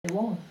It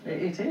was.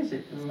 It is.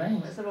 It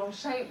remains. It's the wrong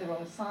shape, the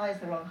wrong size,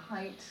 the wrong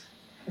height.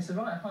 It's the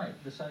right height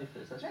for the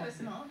sofas. That's no, it's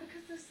not,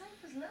 because the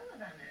sofa's lower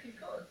than it. If you've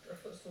got a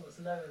footstool that's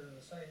lower than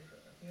the sofa,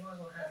 you might as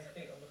well have your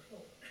feet on the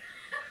floor.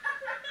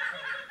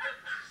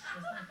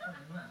 There's no point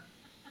in that.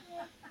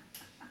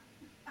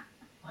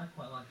 I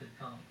quite like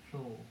a dark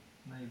floor.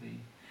 Maybe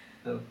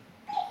the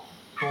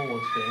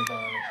boards being by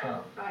on the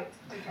top. Right,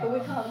 okay. But we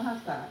can't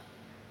have that.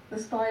 The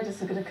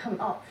spiders are going to come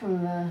up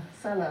from the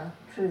cellar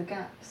through the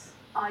gaps.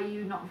 Are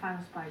you not a fan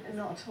of spiders?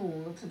 Not at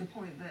all, to the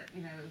point that,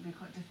 you know, it would be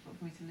quite difficult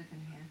for me to live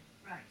in here.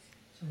 Right.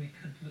 So we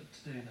could look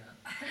to do that.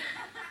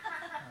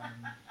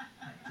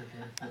 Actively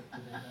look to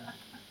do that.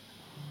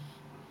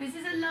 This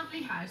is a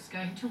lovely house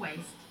going to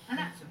waste, and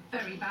that's a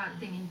very bad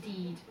thing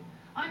indeed.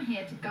 I'm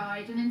here to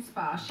guide and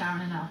inspire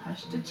Sharon and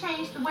Alpesh to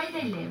change the way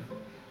they live,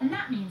 and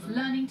that means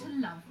learning to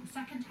love the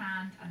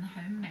second-hand and the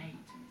homemade.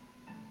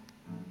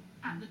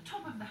 At the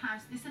top of the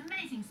house, this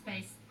amazing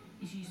space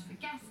is used for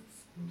guests,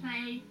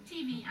 play,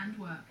 TV and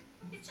work.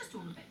 It's just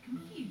all a bit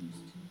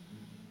confused.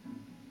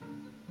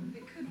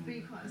 It could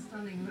be quite a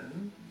stunning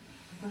room,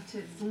 but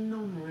it's a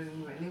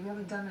non-room really. We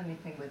haven't done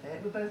anything with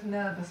it. We're both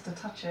nervous to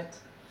touch it.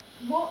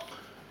 What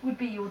would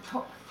be your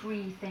top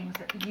 3 things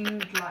that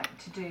you'd like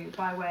to do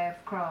by way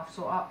of crafts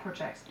or art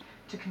projects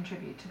to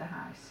contribute to the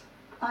house?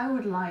 I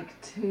would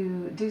like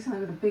to do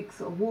something with a big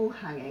sort of wall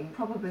hanging,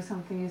 probably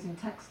something using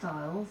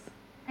textiles.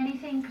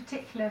 Anything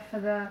particular for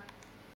the